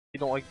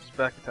don't like these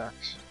back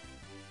attacks.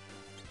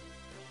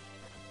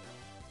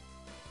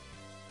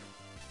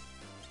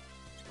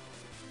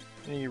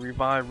 And you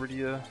revive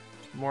Rydia,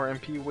 more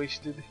MP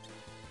wasted.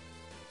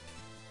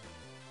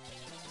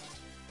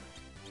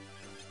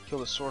 Kill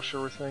the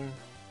sorcerer thing.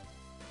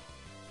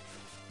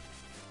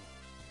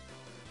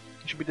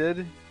 He should be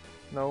dead?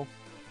 No.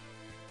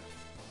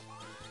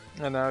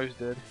 And now he's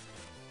dead.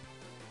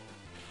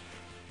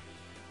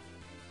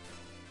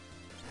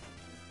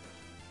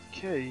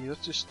 Okay,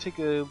 let's just take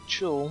a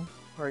chill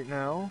right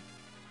now.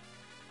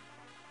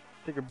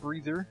 Take a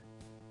breather.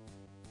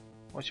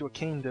 I want to see what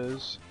Kain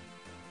does.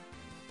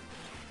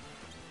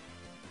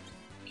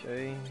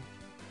 Okay.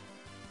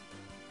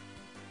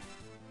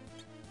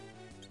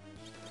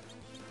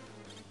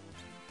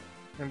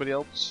 Anybody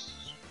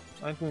else?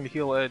 I'm going to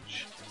heal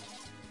Edge.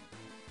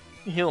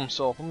 He can heal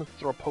himself. I'm going to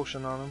throw a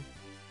potion on him.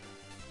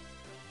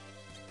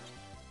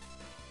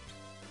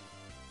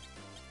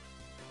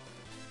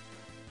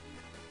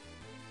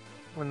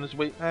 When there's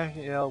wait,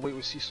 yeah, I'll wait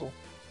with Cecil.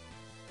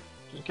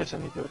 Just in case I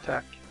need to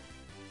attack.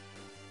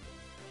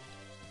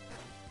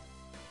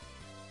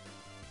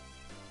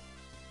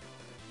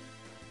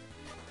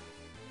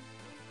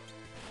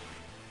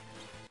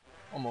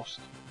 Almost.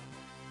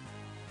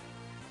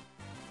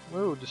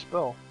 Whoa,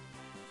 dispel.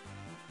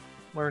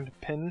 Learned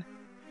pin.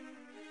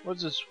 What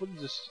is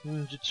this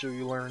ninjutsu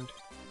you learned?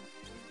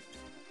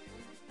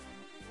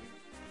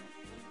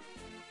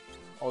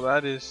 Oh,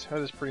 that is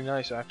pretty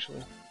nice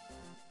actually.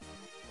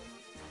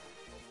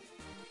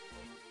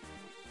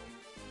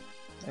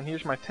 And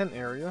here's my tent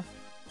area.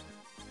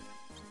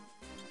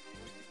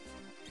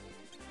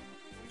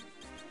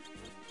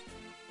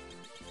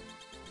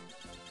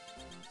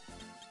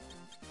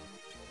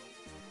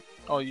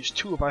 I'll use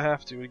 2 if I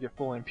have to get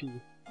full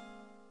MP.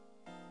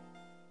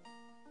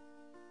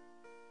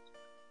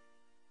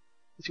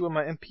 Let's see where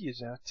my MP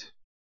is at.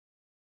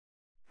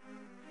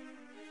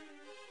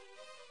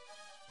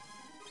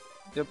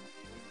 Yep.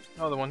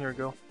 Another one, here we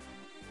go.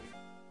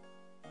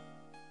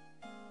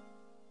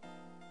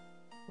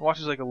 Watch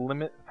is like a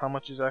limit of how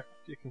much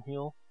it can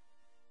heal.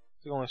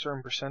 It's like only a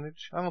certain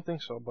percentage. I don't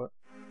think so, but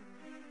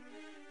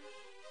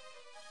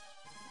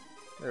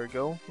there we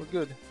go. We're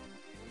good.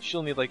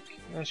 She'll need like,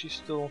 and she's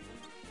still.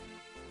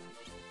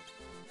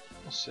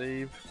 I'll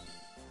save.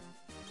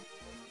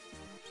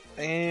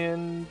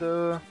 And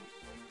now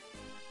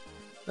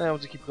we'll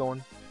just keep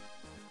going.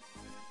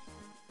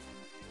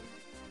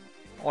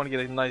 I want to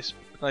get a nice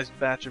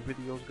batch of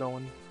videos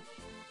going.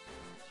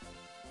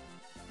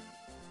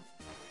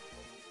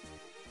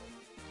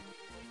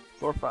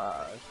 Floor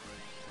 5.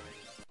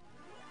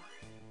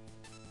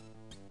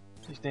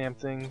 These damn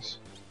things.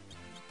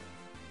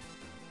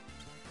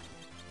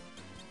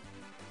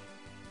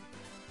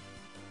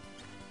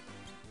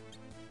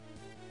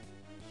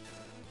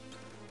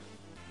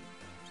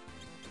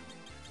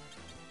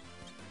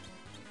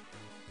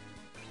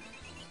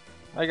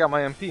 I got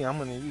my MP, I'm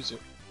gonna use it.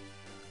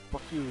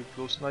 Fuck you,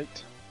 Ghost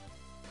Knight.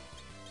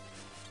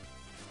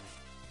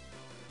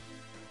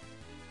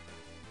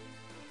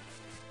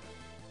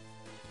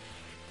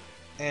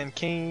 And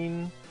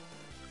Kain,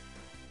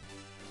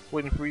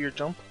 waiting for your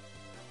jump.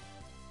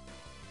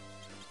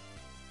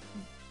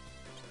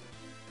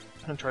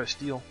 I'm gonna try to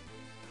steal.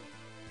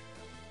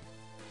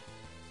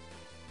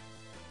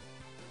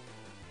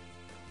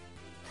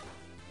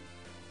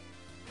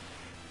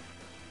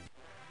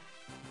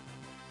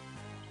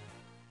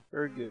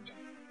 Very good.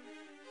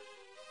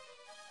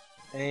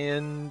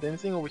 And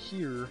anything over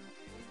here?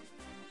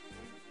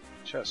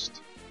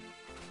 Chest.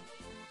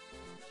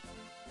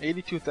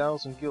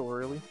 82,000 gil,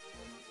 really?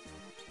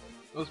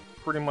 That was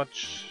pretty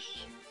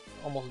much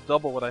almost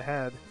double what I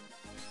had.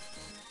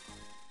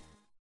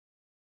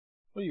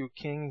 What are you,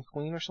 king and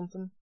queen or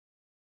something?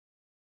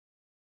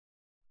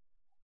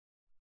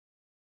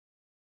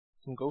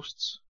 Some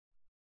ghosts?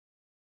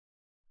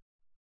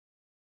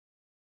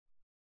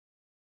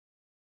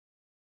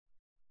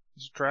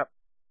 It's a trap.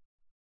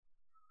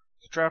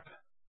 It's a trap.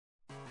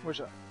 Where's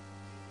that?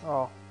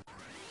 Oh.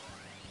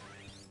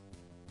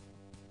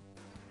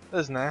 That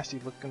is nasty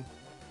looking.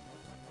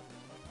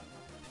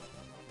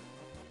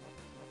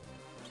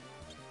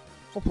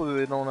 Hopefully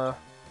they don't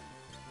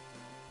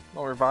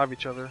revive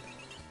each other.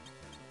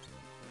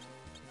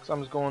 Cause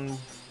I'm just going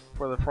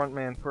for the front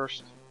man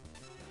first.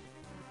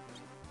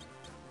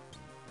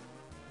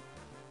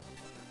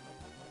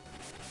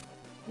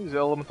 What is the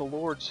elemental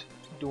lords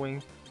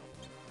doing?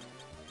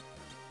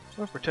 I'm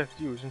gonna protect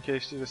you in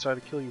case they decide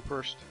to kill you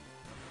first.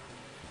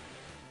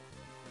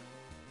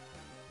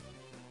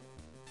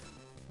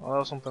 Oh, that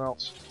was something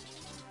else.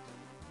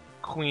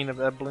 Queen of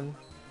Eblin.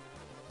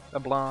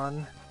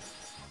 Eblon.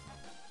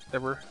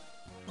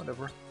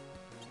 Whatever.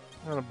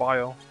 I'm in a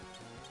bio.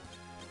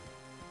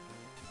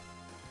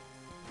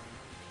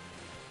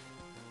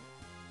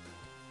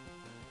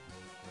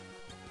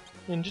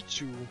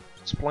 Ninjutsu.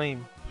 It's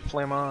flame.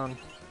 Flame on.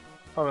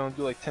 Probably only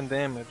do like 10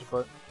 damage,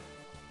 but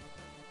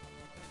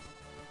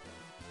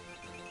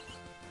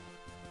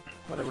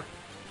whatever.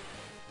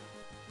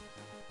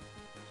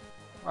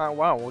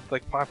 Wow, with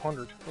like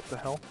 500. What the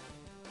hell?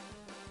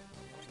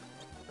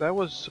 That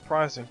was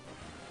surprising.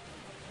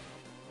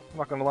 I'm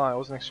not gonna lie, I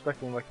wasn't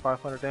expecting like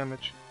 500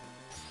 damage.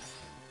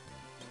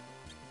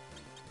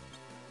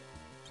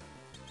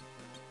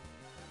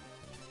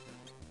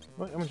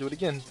 Well, I'm gonna do it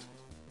again.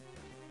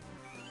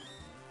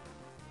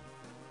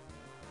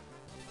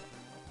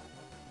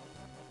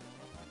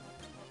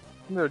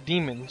 They're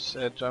demons,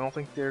 Edge. I don't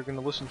think they're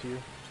gonna listen to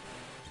you.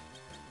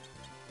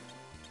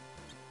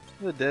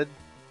 The dead.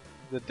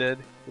 The dead.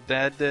 The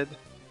dad dead.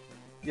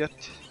 Yet.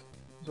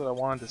 That's what I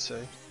wanted to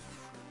say.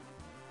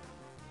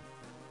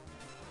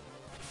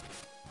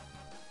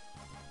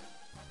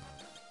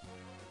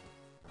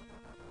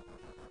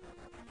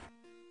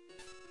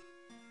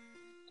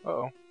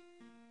 Uh-oh.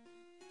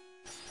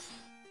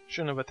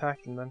 Shouldn't have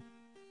attacked him then.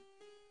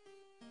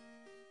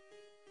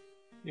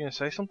 You gonna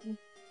say something?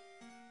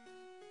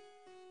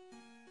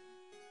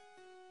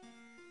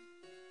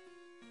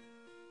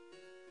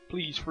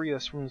 Please free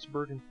us from this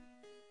burden.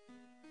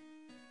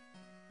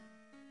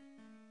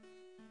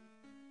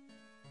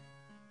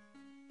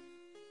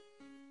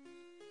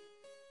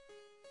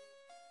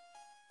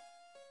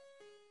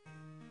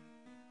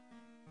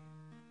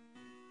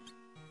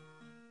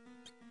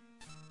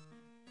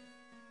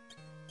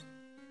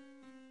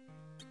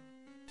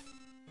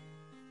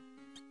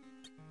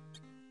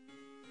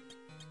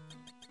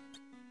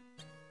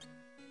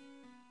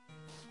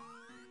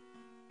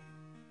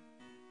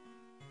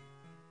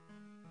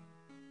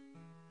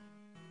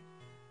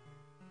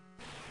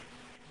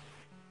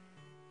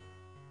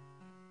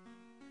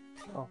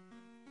 Oh.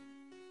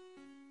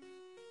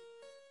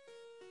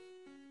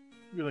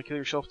 You're gonna kill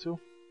yourself too?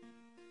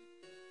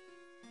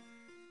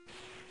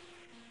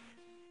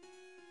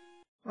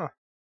 Huh.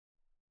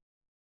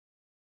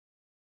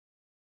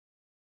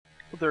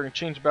 But they're gonna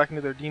change back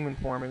into their demon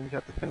form and we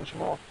have to finish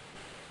them off.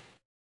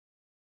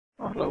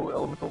 Oh, hello,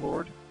 Elemental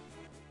Lord.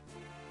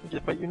 I get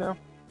to fight you now?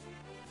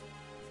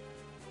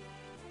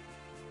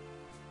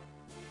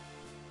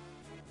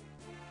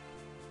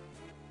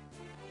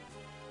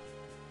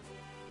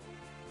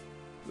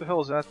 What the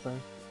hell is that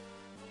thing?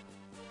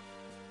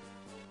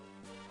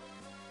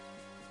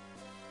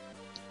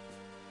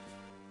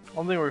 I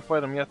don't think we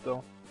fight him yet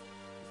though.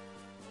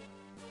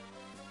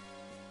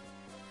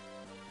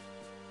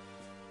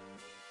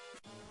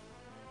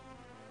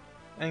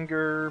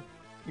 Anger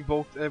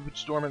evoked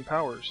Edge's dormant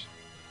powers.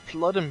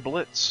 Flood and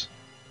Blitz.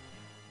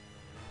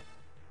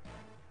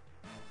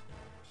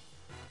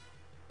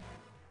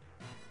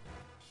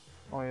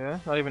 Oh yeah?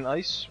 Not even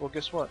ice? Well,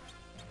 guess what?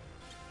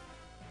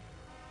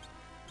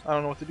 I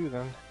don't know what to do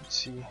then. Let's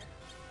see.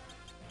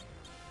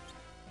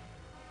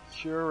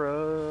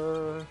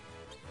 Cura.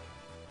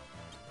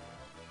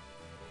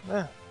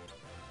 Yeah.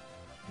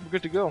 We're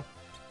good to go.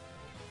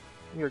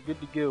 We are good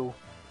to go.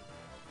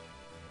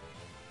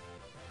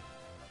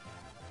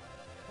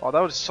 Oh, that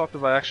would have sucked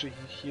if I actually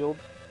healed.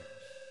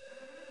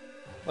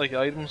 Like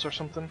items or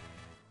something.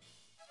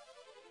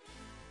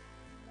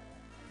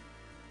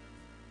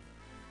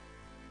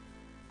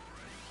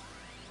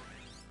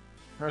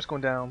 It's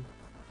going down.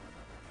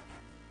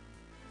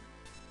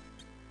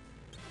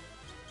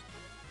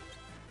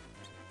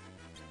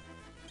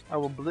 I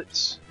will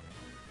blitz.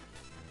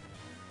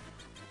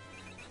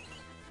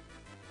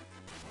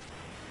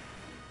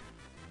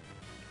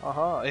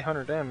 Aha,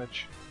 800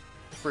 damage.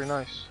 That's pretty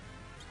nice.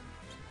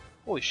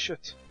 Holy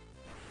shit.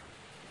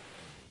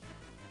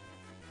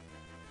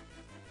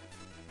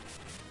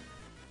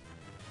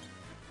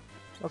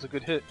 That's a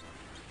good hit.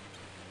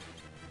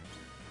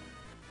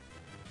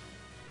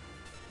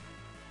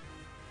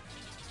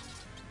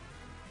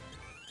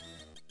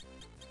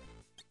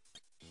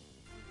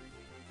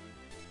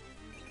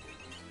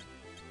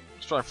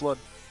 Let's try Flood.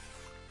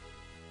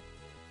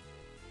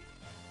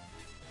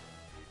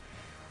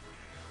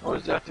 What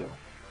does that do?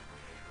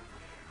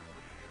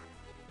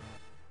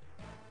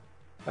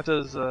 That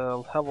does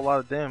a hell of a lot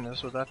of damage,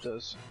 that's what that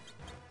does.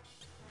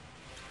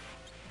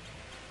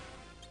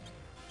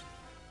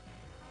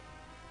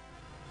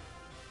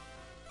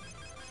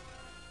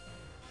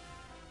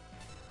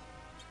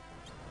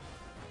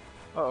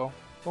 Uh-oh.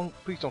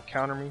 Please don't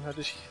counter me. I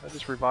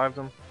just revived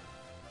him.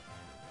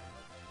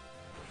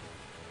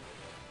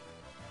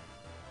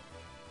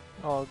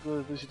 Oh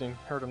good, at least you didn't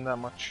hurt him that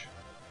much.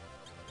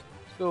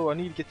 So I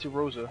need to get to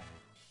Rosa.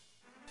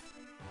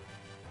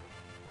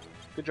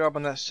 Good job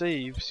on that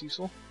save,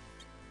 Cecil.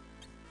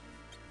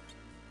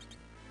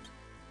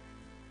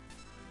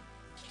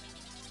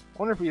 I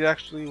wonder if he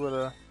actually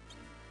would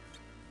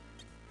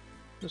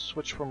just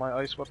switch for my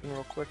ice weapon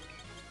real quick.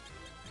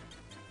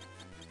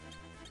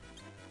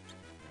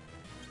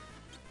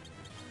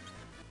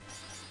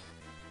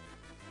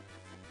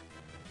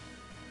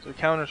 So he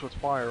counters with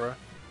fire, right?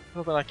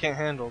 Something I can't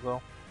handle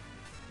though.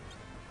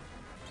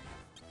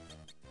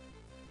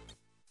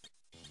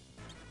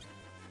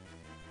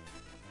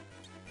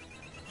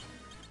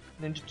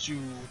 Ninjutsu.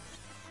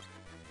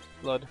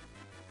 Blood.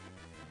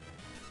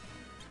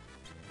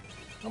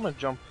 I'm gonna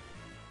jump.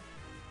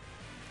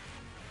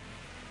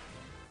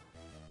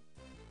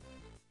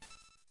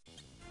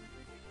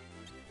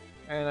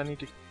 And I need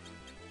to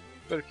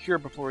better cure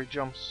before he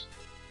jumps.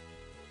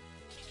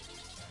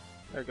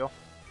 There you go.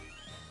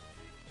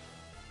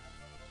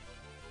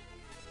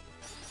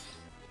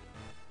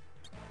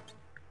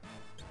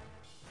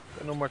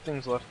 Got no more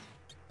things left.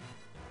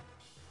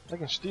 I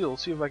can steal.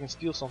 See if I can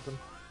steal something.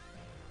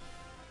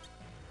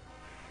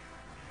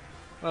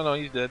 Oh no,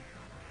 he's dead.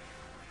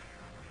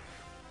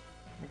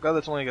 I'm glad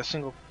that's only like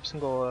a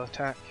single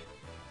attack.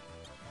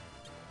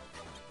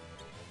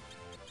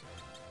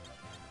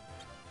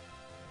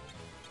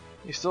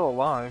 He's still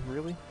alive,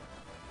 really?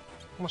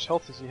 How much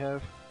health does he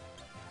have?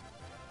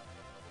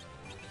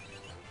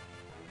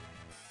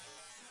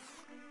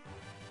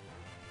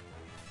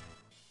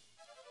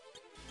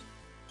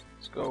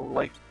 Let's go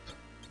light.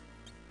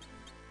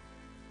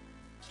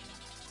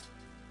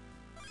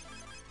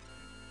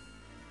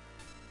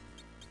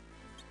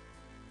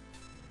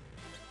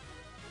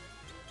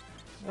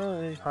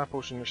 High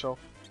potion yourself.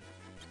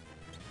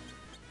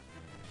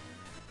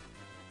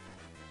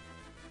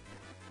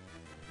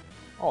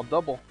 Oh,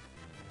 double. What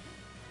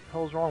the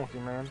hell's wrong with you,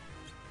 man?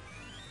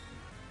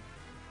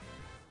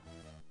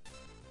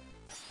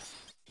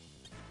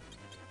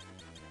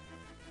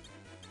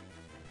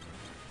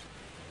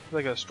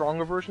 Like a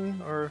stronger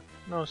version, or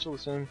no, it's still the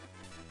same.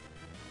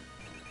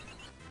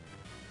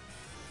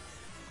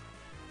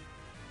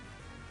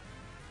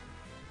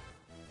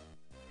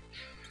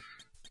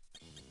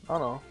 I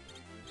don't know.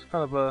 It's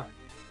kind of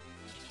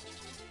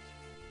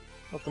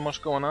nothing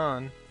much going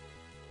on.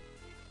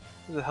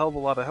 There's a hell of a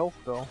lot of health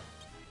though.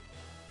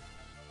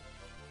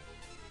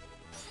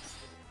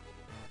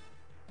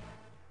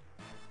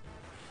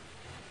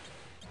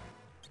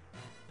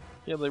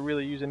 Yeah, they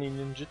really use any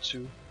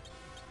ninjutsu.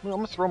 Well, I'm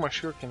gonna throw my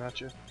shuriken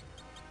at you.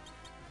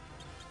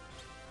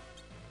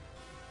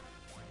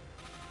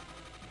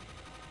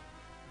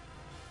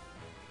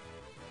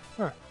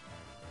 Huh.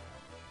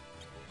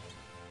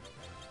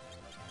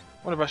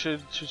 What if I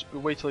should just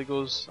wait till he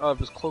goes out of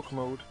his cloak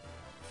mode?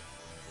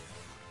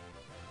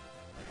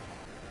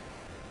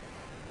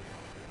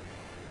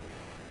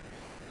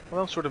 Well,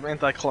 that was sort of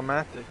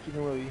anticlimactic. He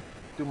didn't really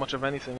do much of anything.